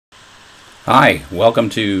Hi, welcome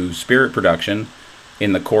to Spirit Production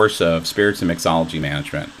in the course of Spirits and Mixology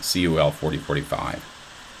Management, CUL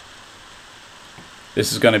 4045.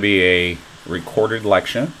 This is going to be a recorded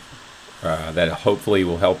lecture that hopefully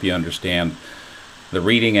will help you understand the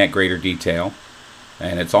reading at greater detail,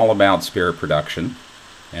 and it's all about spirit production,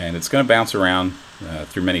 and it's going to bounce around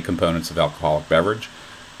through many components of alcoholic beverage,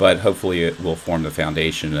 but hopefully it will form the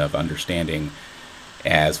foundation of understanding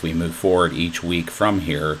as we move forward each week from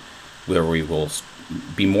here, where we will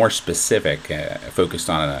be more specific, focused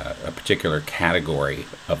on a particular category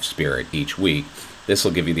of spirit each week. This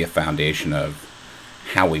will give you the foundation of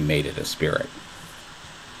how we made it a spirit.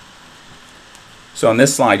 So on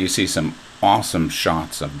this slide you see some awesome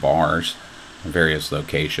shots of bars in various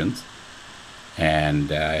locations, and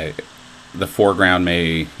the foreground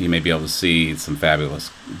you may be able to see some fabulous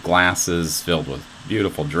glasses filled with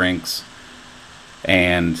beautiful drinks.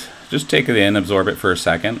 And just take it in, absorb it for a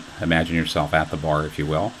second. Imagine yourself at the bar, if you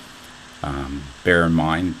will. Bear in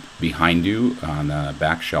mind, behind you on the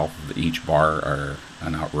back shelf of each bar are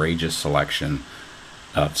an outrageous selection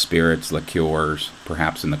of spirits, liqueurs.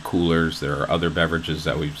 Perhaps in the coolers there are other beverages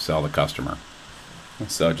that we sell the customer.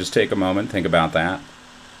 So just take a moment, think about that.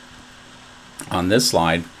 On this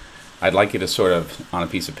slide, I'd like you to sort of, on a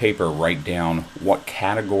piece of paper, write down what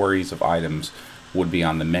categories of items would be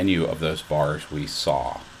on the menu of those bars we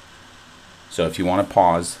saw. So if you want to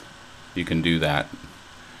pause, you can do that.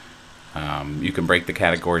 You can break the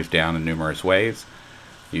categories down in numerous ways.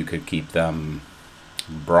 You could keep them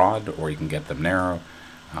broad, or you can get them narrow.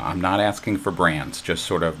 I'm not asking for brands, just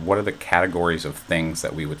sort of what are the categories of things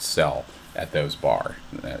that we would sell at those bars,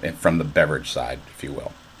 from the beverage side, if you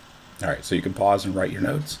will. All right, so you can pause and write your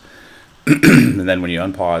notes. And then when you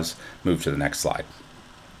unpause, move to the next slide.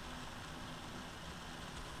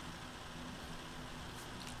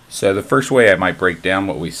 So the first way I might break down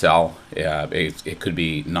what we sell, it could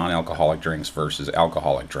be non-alcoholic drinks versus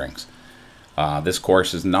alcoholic drinks. This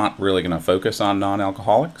course is not really going to focus on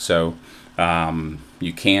non-alcoholic, so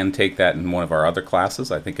you can take that in one of our other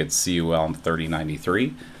classes. I think it's CUL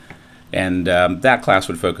 3093, and that class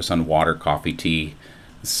would focus on water, coffee, tea,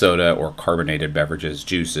 soda, or carbonated beverages,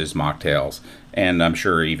 juices, mocktails, and I'm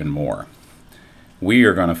sure even more. We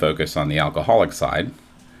are going to focus on the alcoholic side.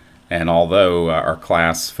 And although our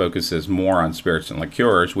class focuses more on spirits and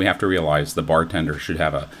liqueurs, we have to realize the bartender should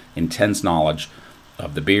have an intense knowledge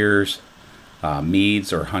of the beers,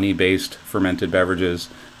 meads or honey-based fermented beverages,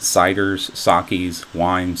 ciders, sakes,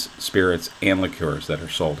 wines, spirits, and liqueurs that are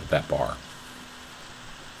sold at that bar.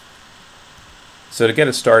 So to get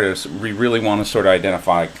us started, we really want to sort of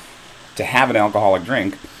identify, to have an alcoholic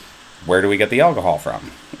drink, where do we get the alcohol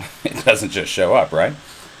from? It doesn't just show up, right?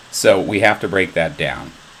 So we have to break that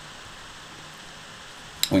down.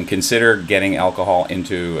 When consider getting alcohol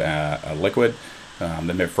into a liquid,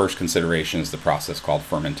 the first consideration is the process called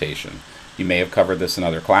fermentation. You may have covered this in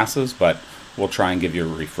other classes, but we'll try and give you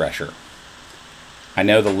a refresher. I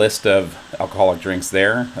know the list of alcoholic drinks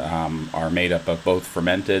there are made up of both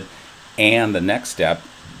fermented and the next step,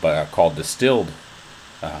 called distilled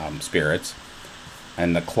spirits.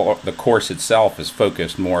 And the course itself is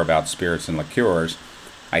focused more about spirits and liqueurs.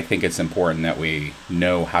 I think it's important that we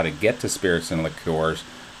know how to get to spirits and liqueurs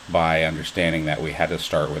by understanding that we had to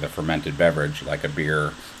start with a fermented beverage like a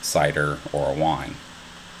beer, cider, or a wine.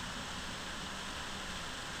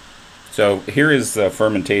 So here is the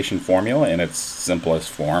fermentation formula in its simplest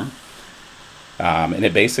form. And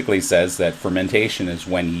it basically says that fermentation is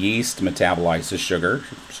when yeast metabolizes sugar,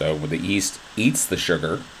 so the yeast eats the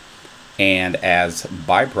sugar, and as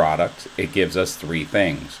byproduct it gives us three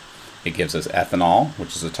things. It gives us ethanol,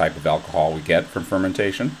 which is a type of alcohol we get from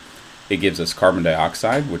fermentation. It gives us carbon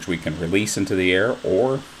dioxide, which we can release into the air,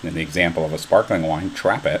 or, in the example of a sparkling wine,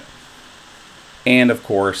 trap it. And of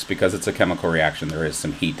course, because it's a chemical reaction, there is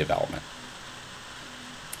some heat development.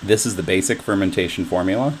 This is the basic fermentation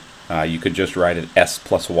formula. You could just write it S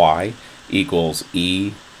plus Y equals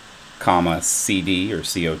E, comma CD, or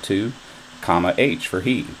CO2, comma H for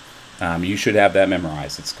heat. You should have that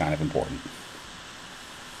memorized. It's kind of important.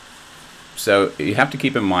 So you have to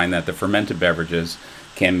keep in mind that the fermented beverages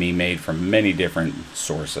can be made from many different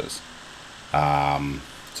sources. So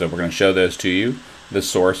we're going to show those to you. The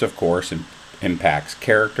source, of course, impacts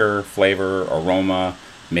character, flavor, aroma,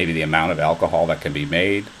 maybe the amount of alcohol that can be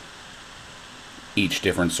made. Each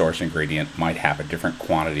different source ingredient might have a different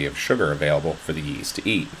quantity of sugar available for the yeast to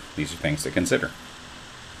eat. These are things to consider.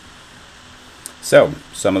 So,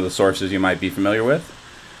 some of the sources you might be familiar with.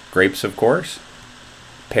 Grapes, of course.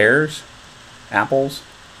 Pears, apples.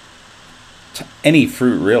 Any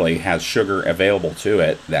fruit really has sugar available to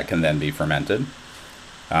it that can then be fermented.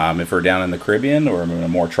 If we're down in the Caribbean or in a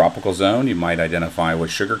more tropical zone, you might identify with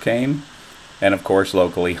sugarcane, and of course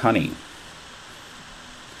locally honey.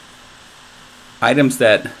 Items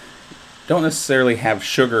that don't necessarily have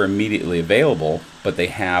sugar immediately available, but they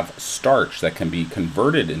have starch that can be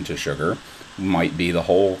converted into sugar, might be the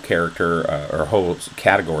whole or whole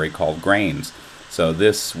category called grains. So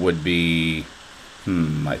this would be,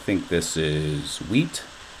 I think this is wheat.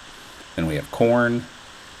 Then we have corn,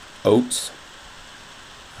 oats,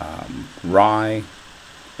 rye,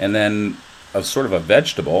 and then a sort of a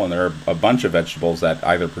vegetable, and there are a bunch of vegetables that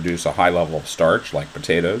either produce a high level of starch, like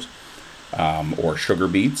potatoes, or sugar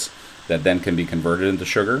beets, that then can be converted into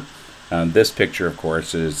sugar. This picture, of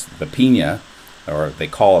course, is the piña, or they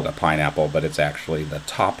call it a pineapple, but it's actually the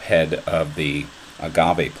top head of the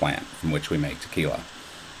agave plant from which we make tequila.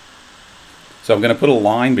 So I'm going to put a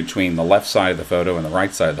line between the left side of the photo and the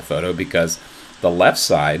right side of the photo, because the left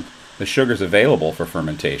side, the sugar is available for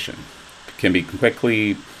fermentation. It can be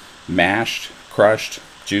quickly mashed, crushed,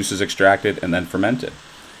 juices extracted, and then fermented.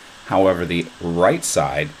 However, the right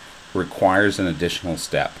side requires an additional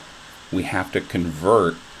step. We have to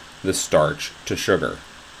convert the starch to sugar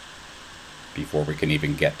before we can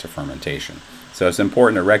even get to fermentation. So it's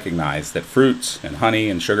important to recognize that fruits and honey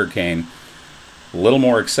and sugarcane a little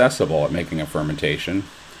more accessible at making a fermentation,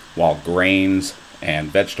 while grains and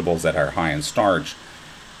vegetables that are high in starch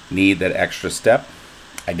need that extra step.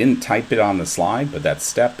 I didn't type it on the slide, but that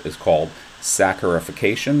step is called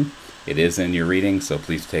saccharification. It is in your reading, so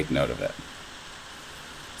please take note of it.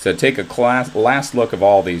 So take a last look of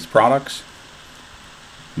all these products,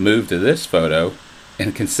 move to this photo,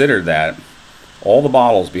 and consider that all the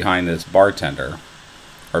bottles behind this bartender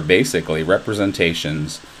are basically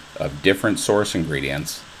representations of different source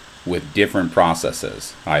ingredients with different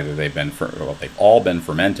processes. Either they've all been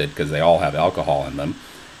fermented because they all have alcohol in them,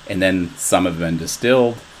 and then some have been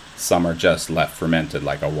distilled, some are just left fermented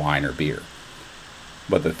like a wine or beer.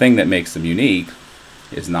 But the thing that makes them unique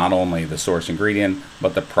is not only the source ingredient,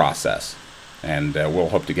 but the process. And we'll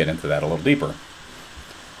hope to get into that a little deeper.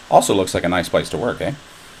 Also looks like a nice place to work, eh?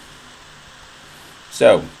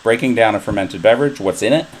 So, breaking down a fermented beverage, what's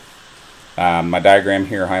in it? My diagram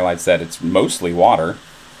here highlights that it's mostly water.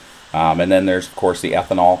 And then there's, of course, the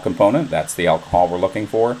ethanol component. That's the alcohol we're looking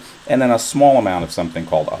for. And then a small amount of something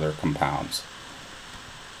called other compounds.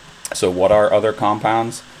 So what are other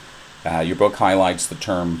compounds? Your book highlights the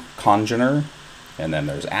term congener. And then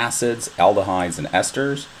there's acids, aldehydes, and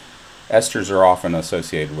esters. Esters are often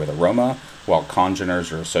associated with aroma, while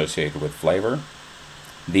congeners are associated with flavor.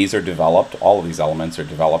 These are developed, all of these elements are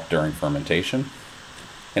developed during fermentation.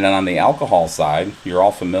 And then on the alcohol side, you're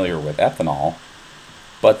all familiar with ethanol,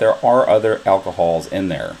 but there are other alcohols in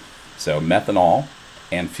there. So methanol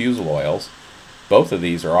and fusel oils, both of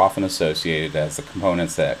these are often associated as the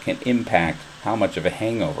components that can impact how much of a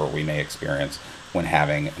hangover we may experience when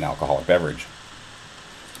having an alcoholic beverage.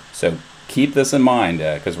 So keep this in mind,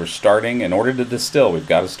 because we're starting, in order to distill, we've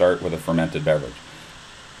got to start with a fermented beverage.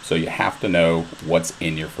 So you have to know what's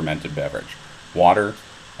in your fermented beverage. Water,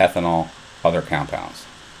 ethanol, other compounds.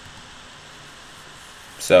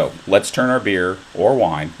 So let's turn our beer or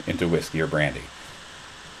wine into whiskey or brandy.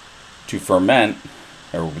 To ferment,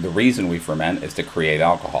 or the reason we ferment, is to create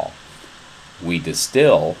alcohol. We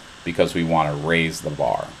distill because we want to raise the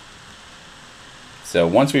bar. So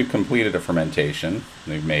once we've completed a fermentation,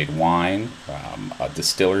 we've made wine, a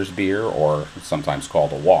distiller's beer, or sometimes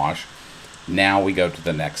called a wash, now we go to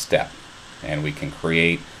the next step, and we can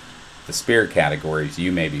create the spirit categories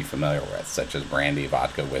you may be familiar with, such as brandy,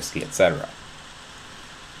 vodka, whiskey, etc.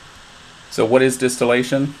 So what is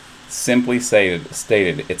distillation? Simply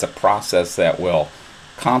stated, it's a process that will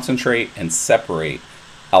concentrate and separate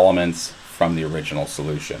elements from the original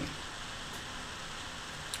solution.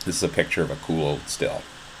 This is a picture of a cooled still.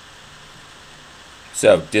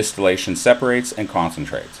 So distillation separates and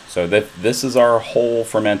concentrates. So this is our whole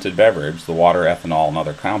fermented beverage, the water, ethanol, and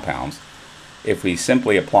other compounds. If we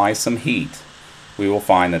simply apply some heat, we will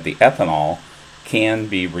find that the ethanol can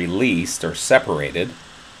be released or separated,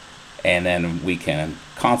 and then we can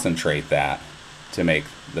concentrate that to make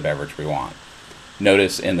the beverage we want.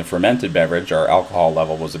 Notice in the fermented beverage, our alcohol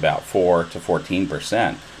level was about 4 to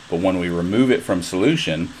 14%, but when we remove it from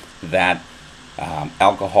solution, that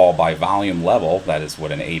alcohol by volume level, that is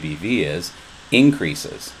what an ABV is,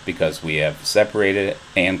 increases because we have separated it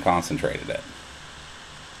and concentrated it.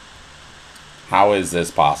 How is this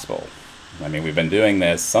possible? I mean, we've been doing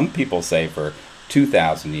this, some people say, for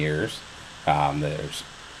 2,000 years.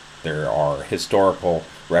 There are historical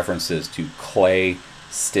references to clay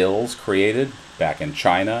stills created back in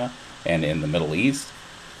China and in the Middle East.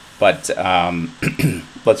 But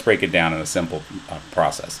let's break it down in a simple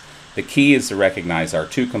process. The key is to recognize our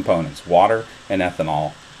two components, water and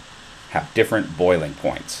ethanol, have different boiling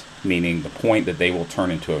points, meaning the point that they will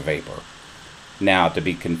turn into a vapor. Now, to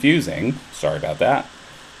be confusing, sorry about that,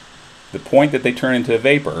 the point that they turn into a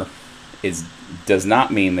vapor does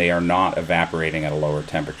not mean they are not evaporating at a lower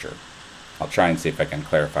temperature. I'll try and see if I can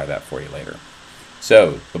clarify that for you later.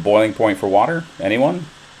 So, the boiling point for water, anyone?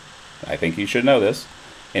 I think you should know this.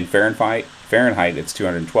 In Fahrenheit, it's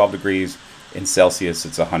 212 degrees. In Celsius,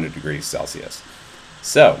 it's 100 degrees Celsius.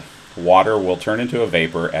 So, water will turn into a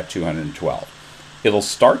vapor at 212. It'll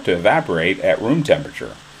start to evaporate at room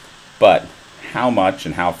temperature, but how much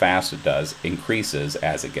and how fast it does increases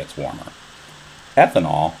as it gets warmer.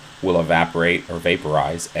 Ethanol will evaporate or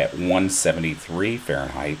vaporize at 173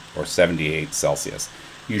 Fahrenheit or 78 Celsius.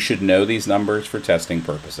 You should know these numbers for testing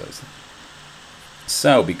purposes.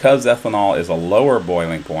 So, because ethanol is a lower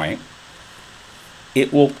boiling point,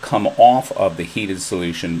 it will come off of the heated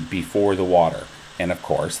solution before the water. And of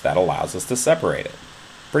course, that allows us to separate it.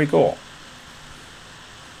 Pretty cool.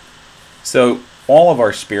 So, all of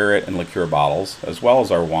our spirit and liqueur bottles, as well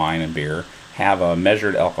as our wine and beer, have a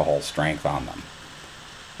measured alcohol strength on them.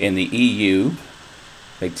 In the EU,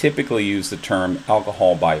 they typically use the term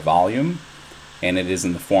alcohol by volume, and it is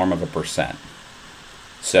in the form of a percent.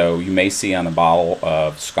 So you may see on a bottle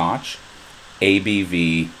of scotch,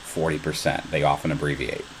 ABV 40%. They often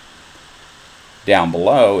abbreviate. Down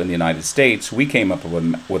below in the United States, we came up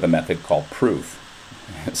with a method called proof.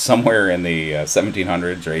 Somewhere in the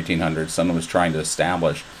 1700s or 1800s, someone was trying to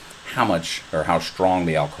establish how much or how strong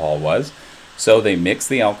the alcohol was. So they mixed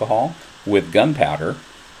the alcohol with gunpowder,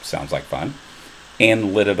 sounds like fun,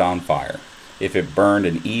 and lit it on fire. If it burned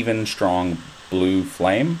an even, strong blue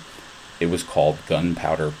flame, it was called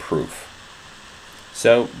gunpowder proof.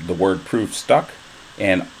 So the word proof stuck,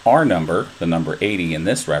 and our number, the number 80 in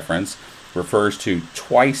this reference, refers to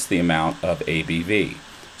twice the amount of ABV.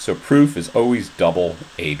 So proof is always double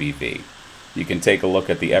ABV. You can take a look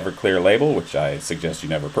at the Everclear label, which I suggest you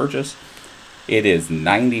never purchase. It is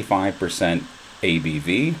 95%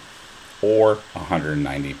 ABV or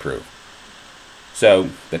 190 proof. So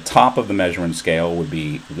the top of the measurement scale would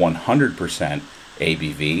be 100%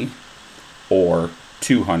 ABV or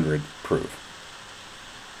 200 proof.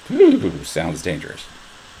 Ooh, sounds dangerous.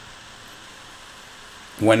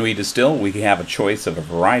 When we distill, we have a choice of a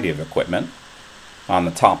variety of equipment. On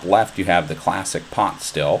the top left, you have the classic pot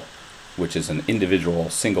still, which is an individual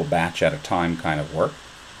single batch at a time kind of work.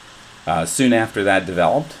 Soon after that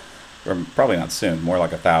developed, or probably not soon, more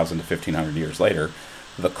like 1,000 to 1,500 years later,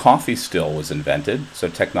 the coffee still was invented, so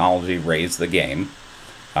technology raised the game.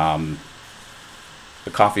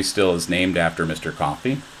 The coffee still is named after Mr.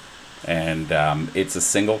 Coffee, and it's a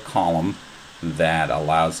single column that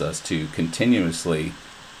allows us to continuously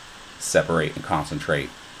separate and concentrate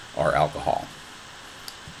our alcohol.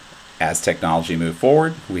 As technology moved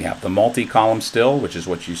forward, we have the multi-column still, which is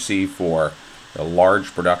what you see for the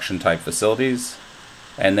large production type facilities.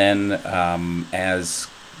 And then as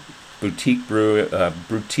boutique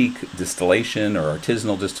distillation or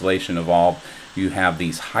artisanal distillation evolved, you have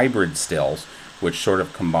these hybrid stills, which sort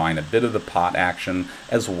of combine a bit of the pot action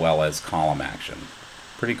as well as column action.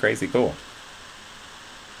 Pretty crazy cool.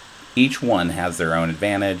 Each one has their own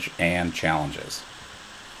advantage and challenges.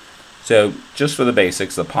 So just for the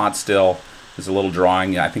basics, the pot still is a little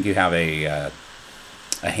drawing. I think you have a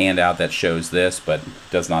handout that shows this, but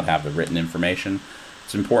does not have the written information.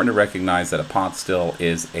 It's important to recognize that a pot still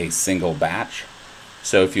is a single batch.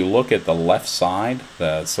 So if you look at the left side,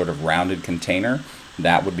 the sort of rounded container,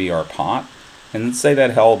 that would be our pot. And say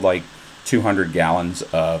that held like 200 gallons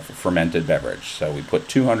of fermented beverage. So we put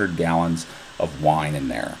 200 gallons of wine in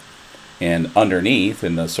there. And underneath,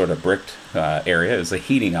 in the sort of bricked area, is a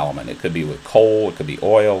heating element. It could be with coal, it could be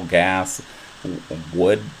oil, gas,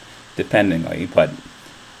 wood, dependingly. But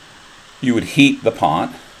you would heat the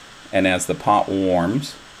pot, and as the pot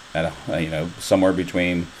warms at somewhere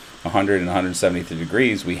between 100 and 173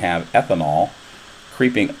 degrees, we have ethanol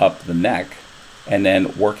creeping up the neck and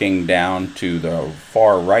then working down to the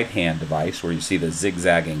far right-hand device where you see the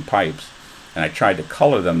zigzagging pipes. And I tried to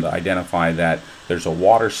color them to identify that there's a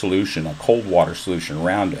water solution, a cold water solution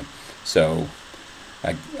around it. So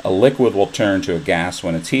a liquid will turn to a gas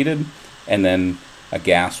when it's heated, and then a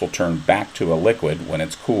gas will turn back to a liquid when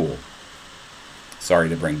it's cool. Sorry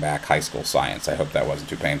to bring back high school science. I hope that wasn't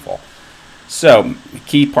too painful. So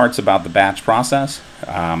key parts about the batch process.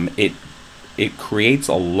 It creates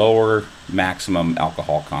a lower maximum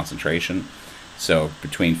alcohol concentration, so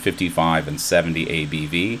between 55 and 70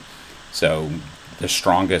 ABV. So The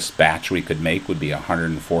strongest batch we could make would be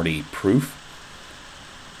 140 proof.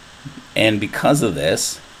 And because of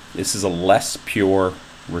this, this is a less pure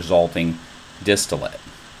resulting distillate.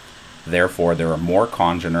 Therefore, there are more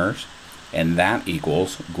congeners, and that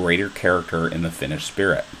equals greater character in the finished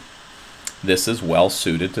spirit. This is well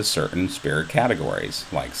suited to certain spirit categories,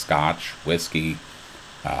 like Scotch, whiskey,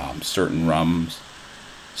 certain rums.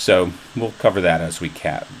 So we'll cover that as we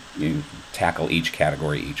tackle each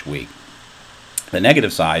category each week. The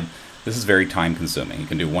negative side, this is very time consuming. You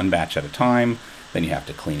can do one batch at a time, then you have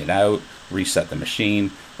to clean it out, reset the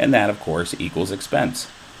machine, and that of course equals expense.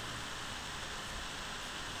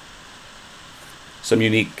 Some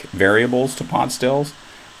unique variables to pot stills.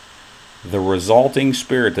 The resulting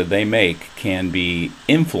spirit that they make can be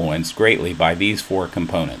influenced greatly by these four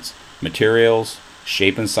components: materials,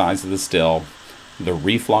 shape and size of the still, the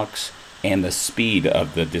reflux, and the speed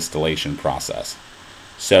of the distillation process.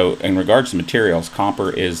 So in regards to materials,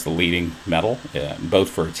 copper is the leading metal,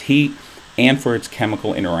 both for its heat and for its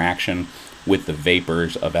chemical interaction with the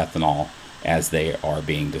vapors of ethanol as they are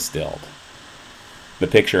being distilled. The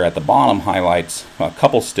picture at the bottom highlights a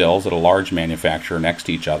couple stills at a large manufacturer next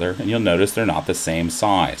to each other, and you'll notice they're not the same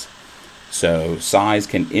size. So size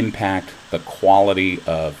can impact the quality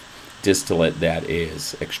of distillate that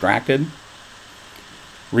is extracted.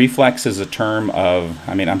 Reflux is a term of,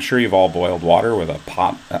 I'm sure you've all boiled water with a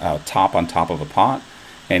top on top of a pot,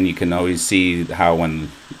 and you can always see how when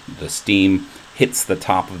the steam hits the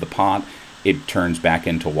top of the pot, it turns back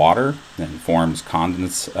into water and forms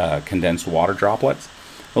condensed water droplets.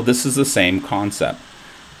 Well, this is the same concept.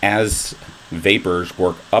 As vapors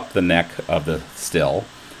work up the neck of the still,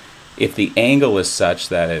 if the angle is such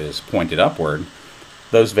that it is pointed upward,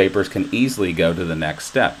 those vapors can easily go to the next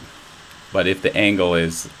step. But if the angle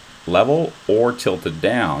is level or tilted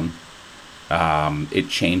down, it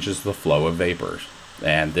changes the flow of vapors.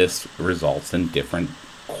 And this results in different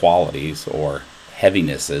qualities or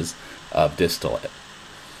heavinesses of distillate.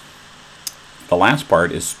 The last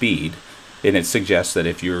part is speed, and it suggests that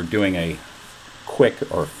if you're doing a quick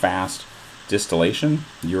or fast distillation,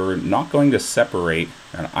 you're not going to separate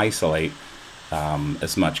and isolate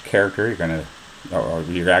as much character. It's going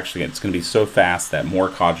to be so fast that more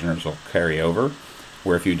congeners will carry over,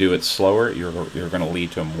 where if you do it slower, you're going to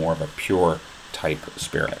lead to more of a pure type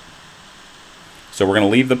spirit. So we're going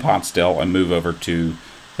to leave the pot still and move over to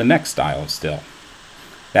the next style of still.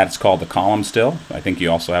 That's called the column still. I think you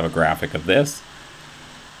also have a graphic of this.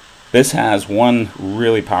 This has one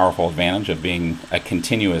really powerful advantage of being a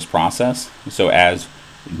continuous process. So as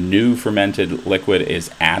new fermented liquid is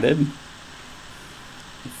added,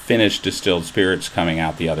 finished distilled spirits coming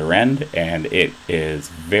out the other end, and it is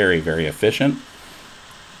very, very efficient.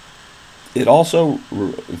 It also,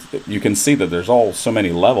 you can see that there's so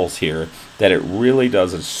many levels here that it really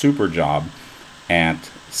does a super job at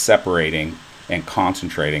separating and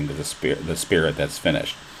concentrating the spirit that's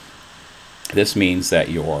finished. This means that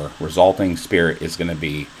your resulting spirit is going to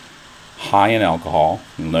be high in alcohol.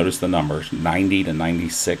 You'll notice the numbers, 90 to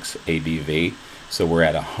 96 ABV. So we're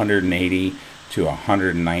at 180 to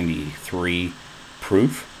 193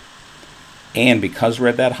 proof. And because we're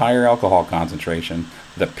at that higher alcohol concentration,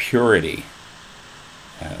 the purity,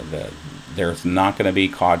 there's not going to be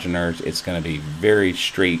congeners. It's going to be very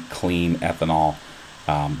straight, clean ethanol.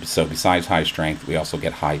 So besides high strength, we also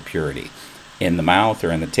get high purity. In the mouth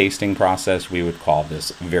or in the tasting process, we would call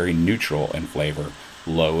this very neutral in flavor,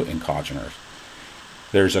 low in congeners.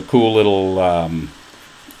 There's a cool little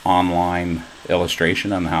online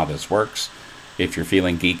illustration on how this works. If you're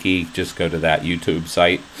feeling geeky, just go to that YouTube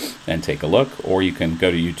site and take a look, or you can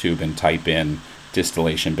go to YouTube and type in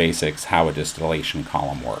distillation basics, how a distillation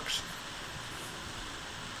column works.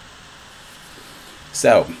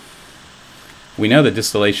 So, we know that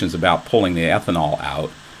distillation is about pulling the ethanol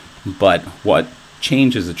out, but what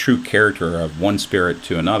changes the true character of one spirit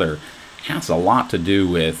to another has a lot to do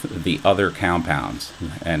with the other compounds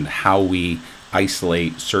and how we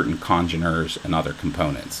isolate certain congeners and other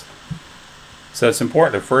components. So it's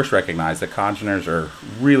important to first recognize that congeners are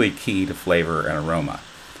really key to flavor and aroma.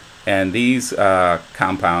 And these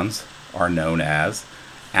compounds are known as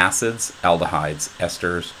acids, aldehydes,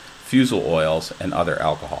 esters, fusel oils, and other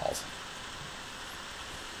alcohols.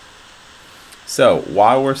 So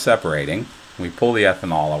while we're separating, we pull the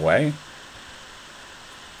ethanol away,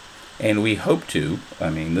 and we hope to,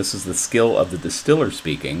 this is the skill of the distiller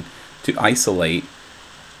speaking, to isolate,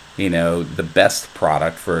 the best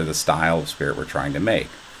product for the style of spirit we're trying to make.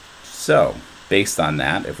 So based on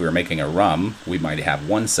that, if we were making a rum, we might have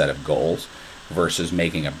one set of goals versus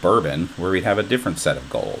making a bourbon where we'd have a different set of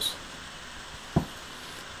goals.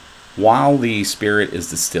 While the spirit is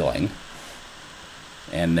distilling,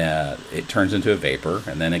 and it turns into a vapor,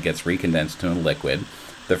 and then it gets recondensed to a liquid,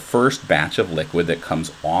 the first batch of liquid that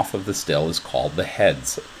comes off of the still is called the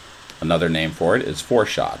heads. Another name for it is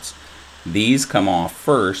foreshots. These come off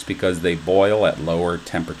first because they boil at lower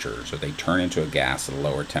temperatures, or they turn into a gas at a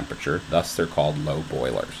lower temperature. Thus, they're called low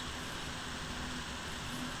boilers.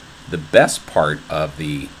 The best part of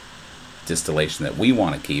the distillation that we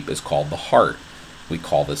want to keep is called the heart. We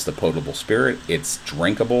call this the potable spirit. It's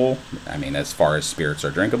drinkable, I mean, as far as spirits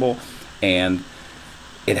are drinkable, and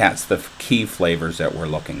it has the key flavors that we're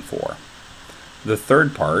looking for. The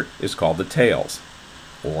third part is called the tails,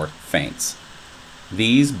 or feints.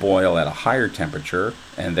 These boil at a higher temperature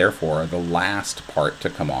and therefore are the last part to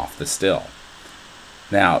come off the still.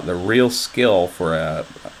 Now, the real skill for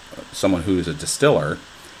someone who is a distiller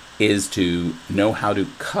is to know how to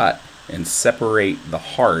cut and separate the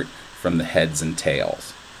heart from the heads and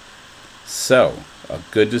tails. So, a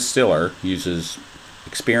good distiller uses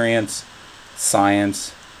experience,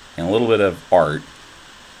 science, and a little bit of art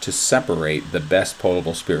to separate the best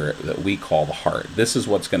potable spirit that we call the heart. This is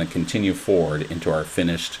what's going to continue forward into our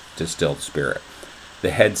finished distilled spirit. The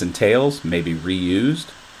heads and tails may be reused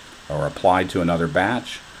or applied to another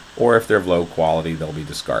batch, or if they're of low quality, they'll be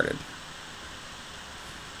discarded.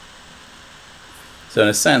 So in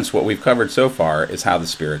a sense, what we've covered so far is how the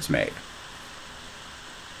spirit's made.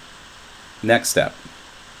 Next step,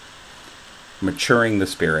 maturing the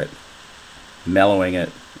spirit, mellowing it,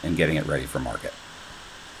 and getting it ready for market.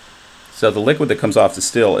 So the liquid that comes off the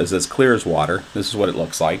still is as clear as water. This is what it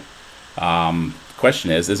looks like. The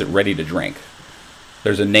question is it ready to drink?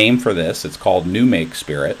 There's a name for this. It's called new make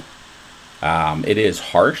spirit. It is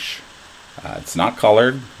harsh. It's not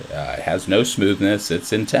colored. It has no smoothness.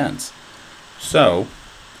 It's intense. So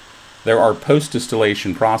there are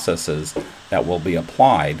post-distillation processes that will be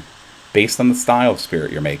applied based on the style of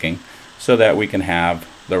spirit you're making so that we can have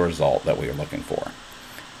the result that we are looking for.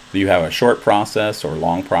 You have a short process or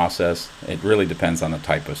long process. It really depends on the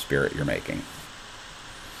type of spirit you're making.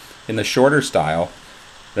 In the shorter style,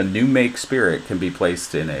 the new make spirit can be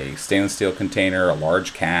placed in a stainless steel container, a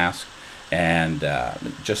large cask, and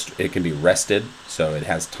it can be rested so it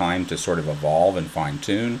has time to sort of evolve and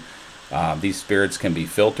fine-tune. These spirits can be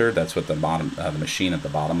filtered. That's what the machine at the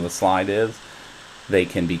bottom of the slide is. They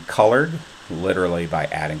can be colored, literally by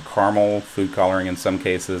adding caramel, food coloring in some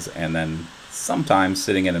cases, and then sometimes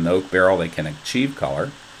sitting in an oak barrel they can achieve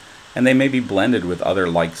color, and they may be blended with other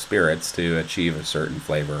like spirits to achieve a certain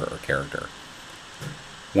flavor or character.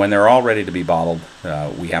 When they're all ready to be bottled,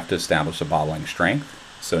 we have to establish a bottling strength.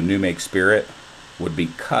 So new make spirit would be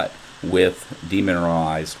cut with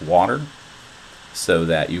demineralized water so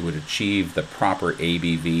that you would achieve the proper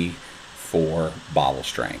ABV for bottle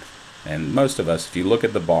strength. And most of us, if you look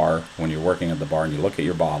at the bar, when you're working at the bar and you look at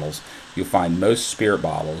your bottles, you'll find most spirit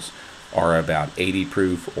bottles are about 80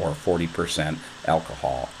 proof or 40%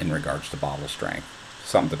 alcohol in regards to bottle strength.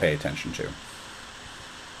 Something to pay attention to.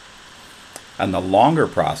 On the longer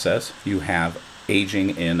process, you have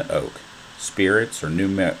aging in oak. Spirits or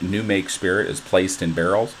new make spirit is placed in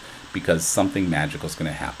barrels because something magical is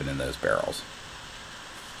going to happen in those barrels.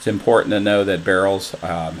 It's important to know that barrels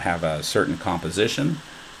have a certain composition.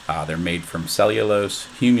 They're made from cellulose,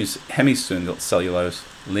 hemicellulose,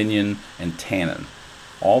 lignin, and tannin.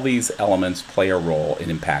 All these elements play a role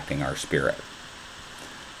in impacting our spirit.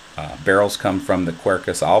 Barrels come from the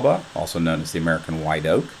Quercus alba, also known as the American white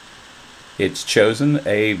oak. It's chosen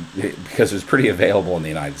because it's pretty available in the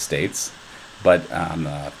United States, but on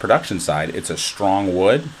the production side, it's a strong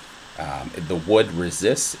wood. The wood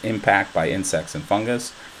resists impact by insects and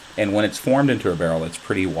fungus, and when it's formed into a barrel, it's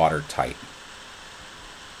pretty watertight.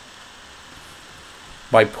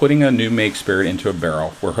 By putting a new make spirit into a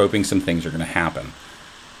barrel, we're hoping some things are going to happen.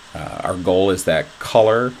 Our goal is that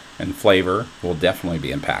color and flavor will definitely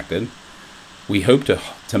be impacted. We hope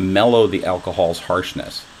to mellow the alcohol's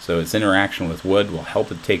harshness, so its interaction with wood will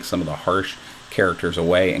help it take some of the harsh characters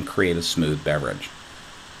away and create a smooth beverage.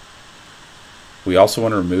 We also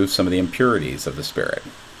want to remove some of the impurities of the spirit.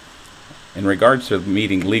 In regards to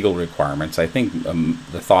meeting legal requirements, I think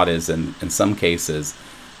the thought is in some cases,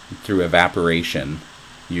 through evaporation,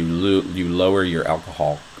 you lower your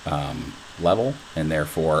alcohol level and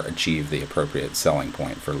therefore achieve the appropriate selling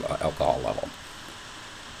point for alcohol level.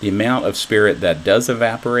 The amount of spirit that does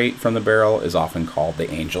evaporate from the barrel is often called the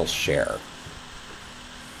angel's share.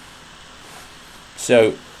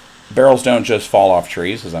 So barrels don't just fall off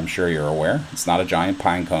trees, as I'm sure you're aware. It's not a giant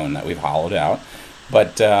pine cone that we've hollowed out,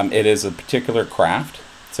 but it is a particular craft.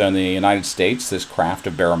 So in the United States, this craft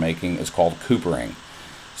of barrel making is called coopering.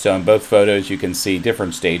 So in both photos you can see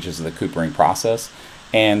different stages of the coopering process,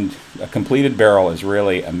 and a completed barrel is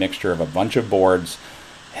really a mixture of a bunch of boards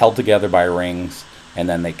held together by rings, and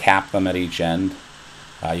then they cap them at each end.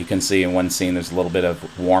 You can see in one scene there's a little bit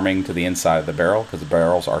of warming to the inside of the barrel because the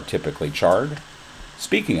barrels are typically charred.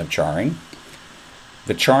 Speaking of charring,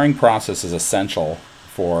 the charring process is essential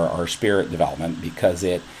for our spirit development because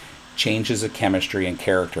it changes the chemistry and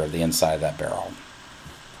character of the inside of that barrel.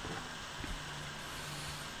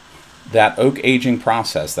 That oak aging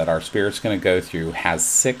process that our spirit's going to go through has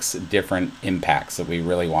 6 different impacts that we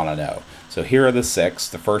really want to know. So here are the 6,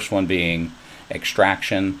 the first one being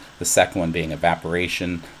extraction, the second one being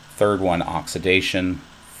evaporation, third one oxidation,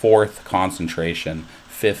 fourth concentration,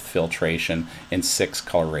 fifth filtration, and sixth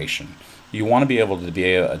coloration. You want to be able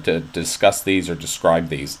to discuss these or describe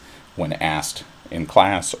these when asked in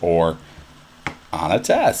class or on a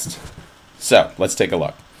test. So let's take a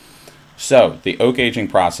look. So the oak aging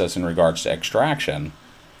process in regards to extraction,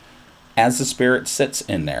 as the spirit sits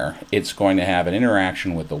in there, it's going to have an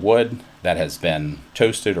interaction with the wood that has been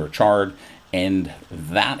toasted or charred, and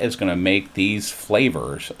that is going to make these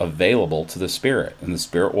flavors available to the spirit, and the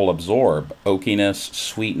spirit will absorb oakiness,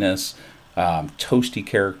 sweetness, toasty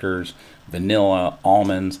characters, vanilla,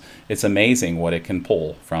 almonds. It's amazing what it can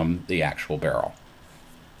pull from the actual barrel.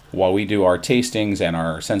 While we do our tastings and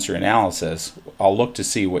our sensory analysis, I'll look to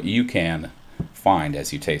see what you can find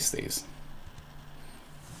as you taste these.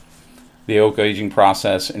 The oak aging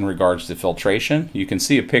process in regards to filtration, you can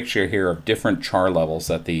see a picture here of different char levels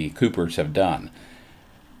that the coopers have done.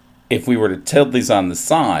 If we were to tilt these on the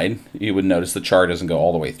side, you would notice the char doesn't go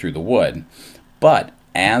all the way through the wood. But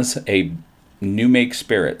as a new make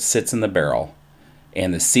spirit sits in the barrel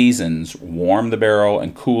and the seasons warm the barrel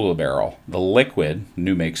and cool the barrel, the liquid,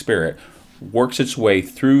 new make spirit, works its way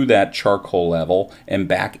through that charcoal level and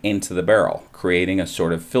back into the barrel, creating a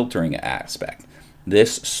sort of filtering aspect.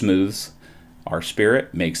 This smooths our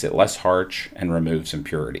spirit, makes it less harsh, and removes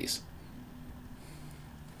impurities.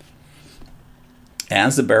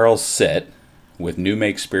 As the barrels sit with new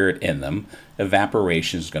make spirit in them,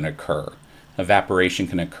 evaporation is going to occur. Evaporation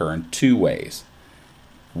can occur in 2 ways.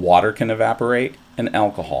 Water can evaporate and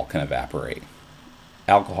alcohol can evaporate.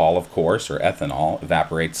 Alcohol, of course, or ethanol,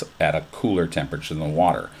 evaporates at a cooler temperature than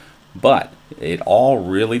water. But it all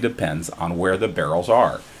really depends on where the barrels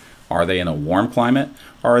are. Are they in a warm climate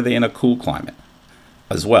or are they in a cool climate?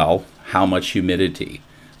 As well, how much humidity.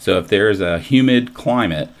 So if there is a humid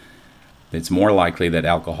climate, it's more likely that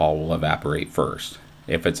alcohol will evaporate first.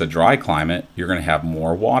 If it's a dry climate, you're going to have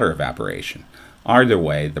more water evaporation. Either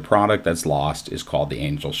way, the product that's lost is called the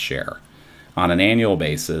angel's share. On an annual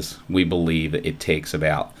basis, we believe that it takes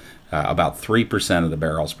about 3% of the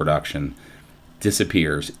barrel's production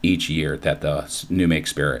disappears each year that the new make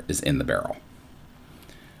spirit is in the barrel.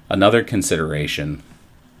 Another consideration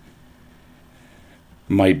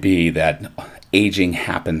might be that aging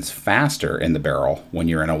happens faster in the barrel when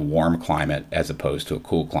you're in a warm climate as opposed to a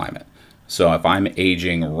cool climate. So if I'm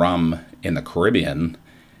aging rum in the Caribbean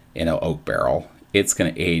in an oak barrel, it's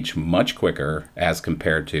going to age much quicker as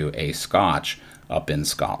compared to a Scotch up in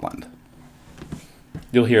Scotland.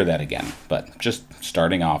 You'll hear that again, but just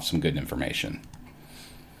starting off some good information.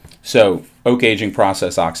 So oak aging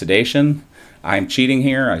process oxidation. I'm cheating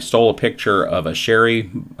here. I stole a picture of a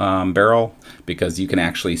sherry barrel because you can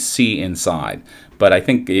actually see inside. But I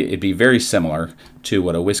think it'd be very similar to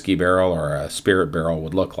what a whiskey barrel or a spirit barrel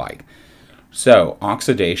would look like. So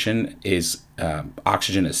oxidation is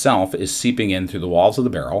oxygen itself is seeping in through the walls of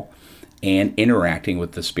the barrel and interacting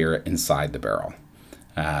with the spirit inside the barrel.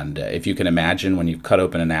 And if you can imagine when you cut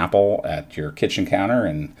open an apple at your kitchen counter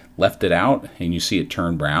and left it out and you see it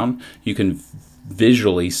turn brown, you can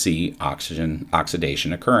visually see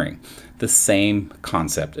oxidation occurring. The same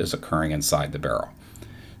concept is occurring inside the barrel.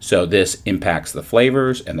 So this impacts the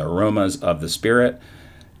flavors and the aromas of the spirit,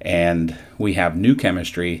 and we have new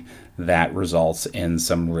chemistry that results in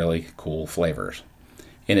some really cool flavors.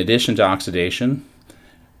 In addition to oxidation,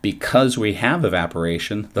 because we have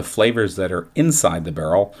evaporation, the flavors that are inside the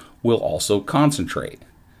barrel will also concentrate.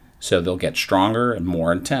 So they'll get stronger and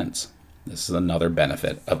more intense. This is another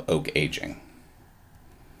benefit of oak aging.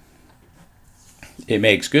 It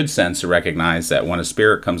makes good sense to recognize that when a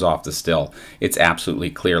spirit comes off the still, it's absolutely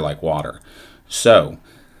clear like water. So,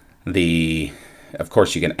 of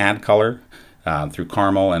course, you can add color through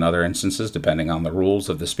caramel and other instances, depending on the rules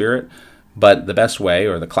of the spirit. But the best way,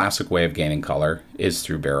 or the classic way of gaining color, is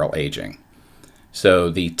through barrel aging.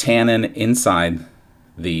 So the tannin inside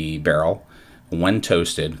the barrel, when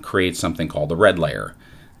toasted, creates something called the red layer.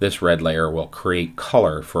 This red layer will create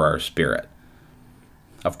color for our spirit.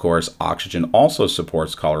 Of course, oxygen also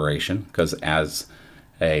supports coloration because as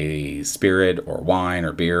a spirit or wine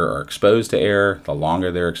or beer are exposed to air, the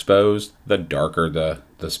longer they're exposed, the darker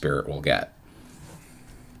the spirit will get.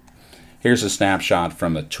 Here's a snapshot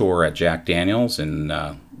from the tour at Jack Daniel's in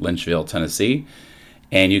Lynchville, Tennessee.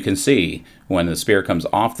 And you can see when the spirit comes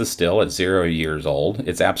off the still at 0 years old,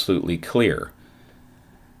 it's absolutely clear.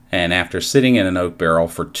 And after sitting in an oak barrel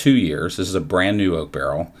for 2 years, this is a brand new oak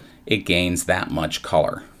barrel, it gains that much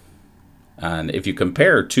color. And if you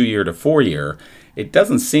compare 2 year to 4 year, it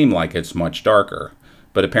doesn't seem like it's much darker.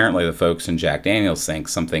 But apparently the folks in Jack Daniel's think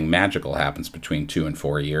something magical happens between 2 and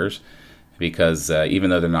 4 years, because even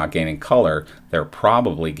though they're not gaining color, they're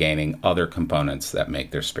probably gaining other components that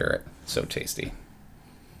make their spirit so tasty.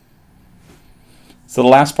 So the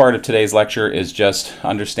last part of today's lecture is just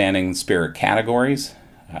understanding spirit categories.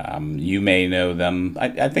 You may know them.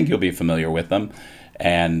 I think you'll be familiar with them.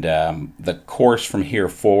 And the course from here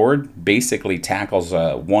forward basically tackles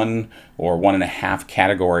 1 or 1.5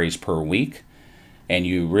 categories per week. And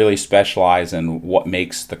you really specialize in what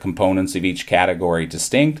makes the components of each category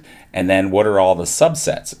distinct, and then what are all the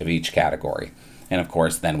subsets of each category. And of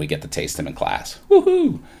course, then we get to taste them in class.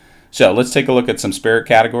 Woohoo! So let's take a look at some spirit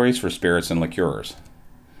categories for spirits and liqueurs.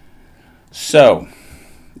 So,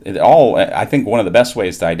 I think one of the best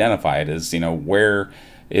ways to identify it is,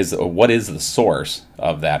 what is the source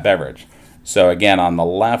of that beverage. So again, on the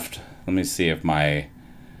left, let me see if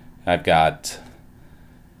I've got,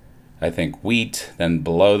 I think, wheat. Then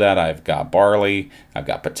below that, I've got barley. I've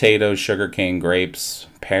got potatoes, sugarcane, grapes,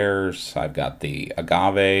 pears. I've got the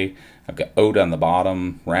agave. I've got oat on the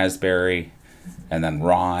bottom, raspberry, and then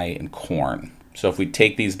rye and corn. So if we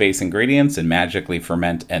take these base ingredients and magically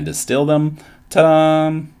ferment and distill them,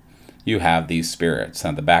 ta-da! You have these spirits.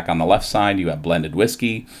 On the back on the left side, you have blended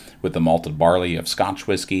whiskey. With the malted barley, you have Scotch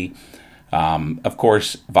whiskey. Of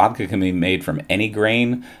course, vodka can be made from any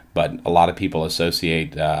grain, but a lot of people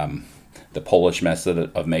associate the Polish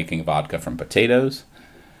method of making vodka from potatoes.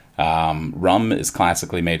 Rum is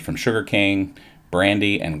classically made from sugarcane.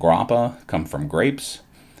 Brandy and grappa come from grapes.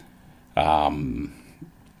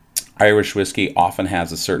 Irish whiskey often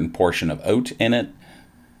has a certain portion of oat in it.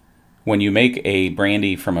 When you make a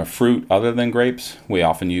brandy from a fruit other than grapes, we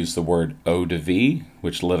often use the word eau de vie,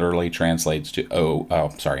 which literally translates to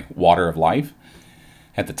water of life.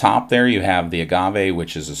 At the top there you have the agave,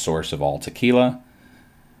 which is a source of all tequila.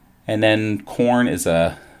 And then corn is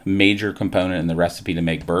a major component in the recipe to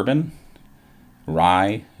make bourbon.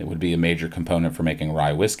 Rye, it would be a major component for making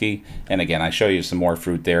rye whiskey. And again, I show you some more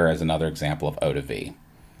fruit there as another example of eau de vie.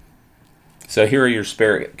 So here are your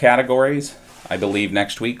spirit categories. I believe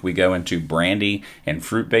next week we go into brandy and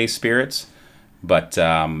fruit-based spirits. But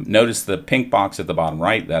notice the pink box at the bottom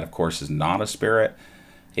right. That, of course, is not a spirit.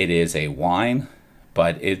 It is a wine,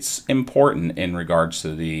 but it's important in regards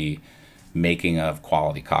to the making of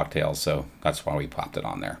quality cocktails. So that's why we popped it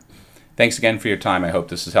on there. Thanks again for your time. I hope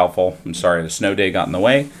this is helpful. I'm sorry the snow day got in the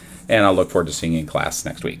way, and I'll look forward to seeing you in class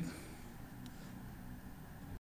next week.